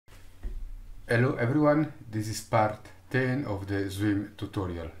Hello everyone, this is part 10 of the SWMM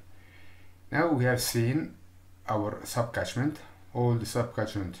tutorial. Now we have seen our subcatchment. All the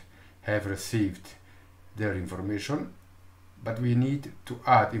subcatchment have received their information, but we need to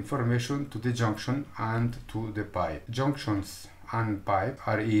add information to the junction and to the pipe. Junctions and pipe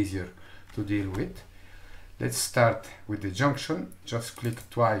are easier to deal with. Let's start with the junction. Just click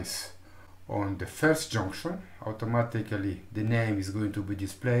twice on the first junction. Automatically the name is going to be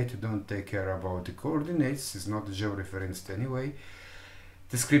displayed. Don't take care about the coordinates, it's not georeferenced anyway.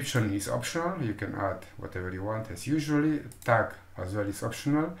 Description is optional, you can add whatever you want as usually. Tag as well is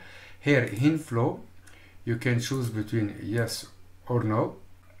optional. Here in flow you can choose between yes or no,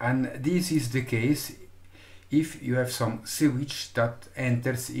 and this is the case if you have some sewage that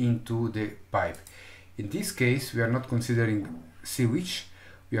enters into the pipe. In this case we are not considering sewage,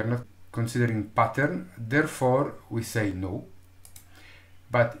 we are not considering pattern, therefore we say no.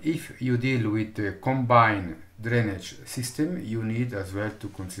 But if you deal with the combined drainage system, you need as well to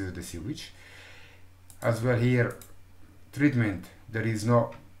consider the sewage. As well here, treatment, there is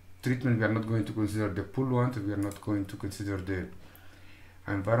no treatment, we are not going to consider the polluant, we are not going to consider the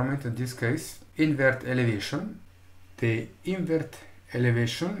environment in this case. Invert elevation. The invert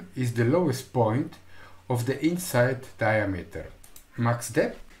elevation is the lowest point of the inside diameter. Max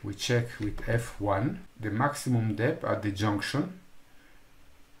depth, we check with F1, the maximum depth at the junction.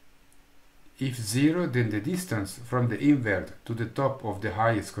 If 0, then the distance from the invert to the top of the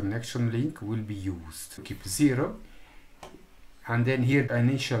highest connection link will be used. Keep 0. And then here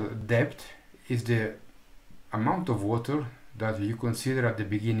initial depth is the amount of water that you consider at the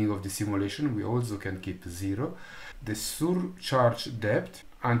beginning of the simulation. We also can keep 0. The surcharge depth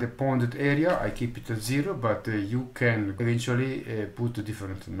and the ponded area, I keep it at 0, but you can eventually put a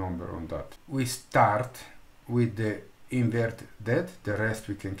different number on that. We start with the invert depth, the rest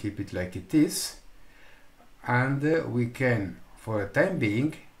we can keep it like it is, and we can, for the time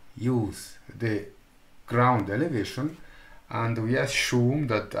being, use the ground elevation, and we assume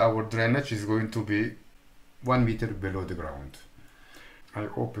that our drainage is going to be 1 meter below the ground. I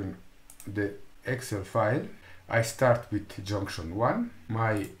open the Excel file. I start with junction 1.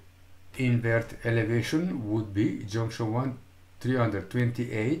 My invert elevation would be junction 1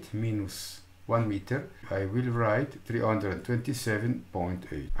 328 minus 1 meter. I will write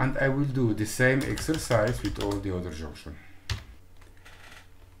 327.8, and I will do the same exercise with all the other junctions.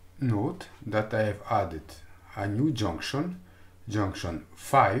 Note that I have added a new junction, junction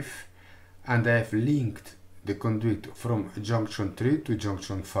 5, and I have linked the conduit from junction 3 to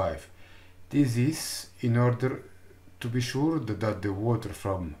junction 5. This is in order to be sure that the water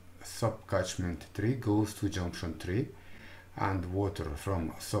from subcatchment 3 goes to junction 3 and water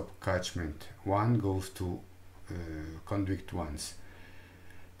from subcatchment 1 goes to conduit 1.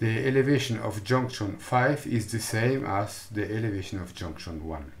 The elevation of junction 5 is the same as the elevation of junction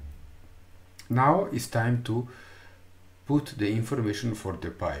 1. Now it's time to put the information for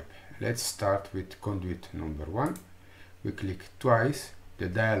the pipe. Let's start with conduit number 1. We click twice, the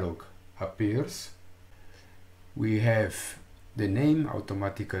dialog appears. We have the name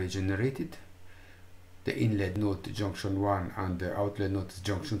automatically generated, the inlet node junction 1 and the outlet node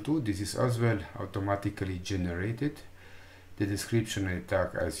junction 2. This is as well automatically generated. The description and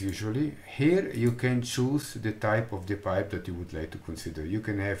tag as usually. Here you can choose the type of the pipe that you would like to consider. You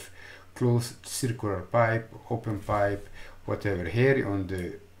can have closed circular pipe, open pipe, whatever. Here on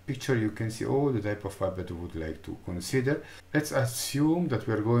the picture you can see all the type of pipe that you would like to consider. Let's assume that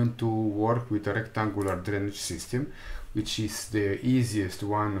we are going to work with a rectangular drainage system, which is the easiest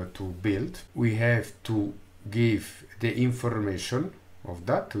one to build. We have to give the information of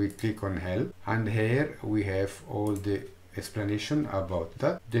that. We click on help, and here we have all the explanation about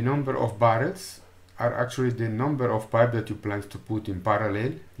that. The number of barrels are actually the number of pipe that you plan to put in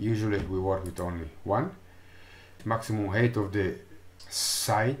parallel. Usually we work with only one. Maximum height of the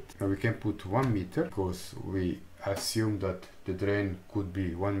site, we can put 1 meter because we assume that the drain could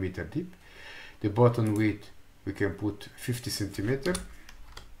be 1 meter deep. The bottom width we can put 50 centimeter.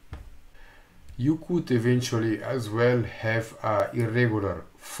 You could eventually as well have a irregular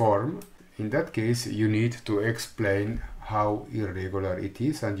form. In that case you need to explain how irregular it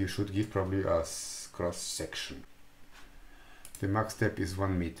is, and you should give probably a cross section. The max depth is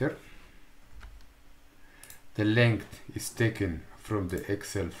 1 meter. The length is taken from the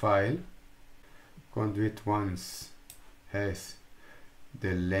Excel file. Conduit 1 has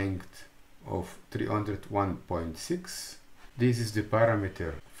the length of 301.6. This is the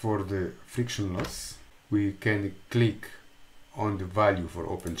parameter for the friction loss. We can click on the value for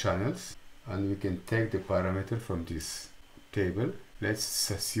open channels and we can take the parameter from this table. Let's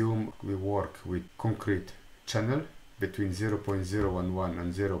assume we work with concrete channel between 0.011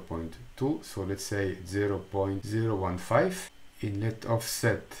 and 0.2, so let's say 0.015. Inlet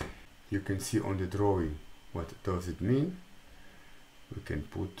offset, you can see on the drawing what does it mean. We can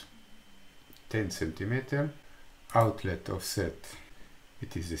put 10 centimeter. Outlet offset,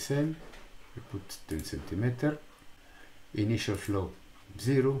 it is the same, we put 10 centimeter. Initial flow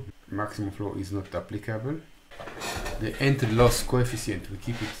 0, maximum flow is not applicable. The entry loss coefficient, we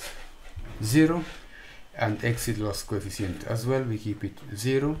keep it 0, and exit loss coefficient as well, we keep it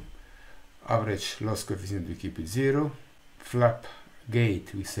 0. Average loss coefficient, we keep it 0. Flap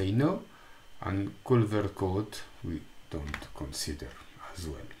gate, we say no, and culvert code we don't consider as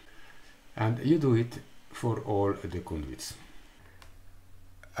well. And you do it for all the conduits.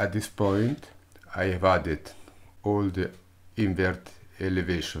 At this point I have added all the invert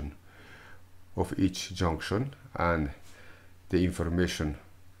elevation of each junction and the information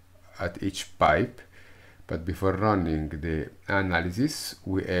at each pipe, but before running the analysis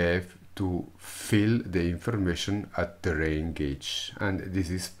we have to fill the information at the rain gauge, and this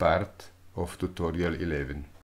is part of tutorial 11.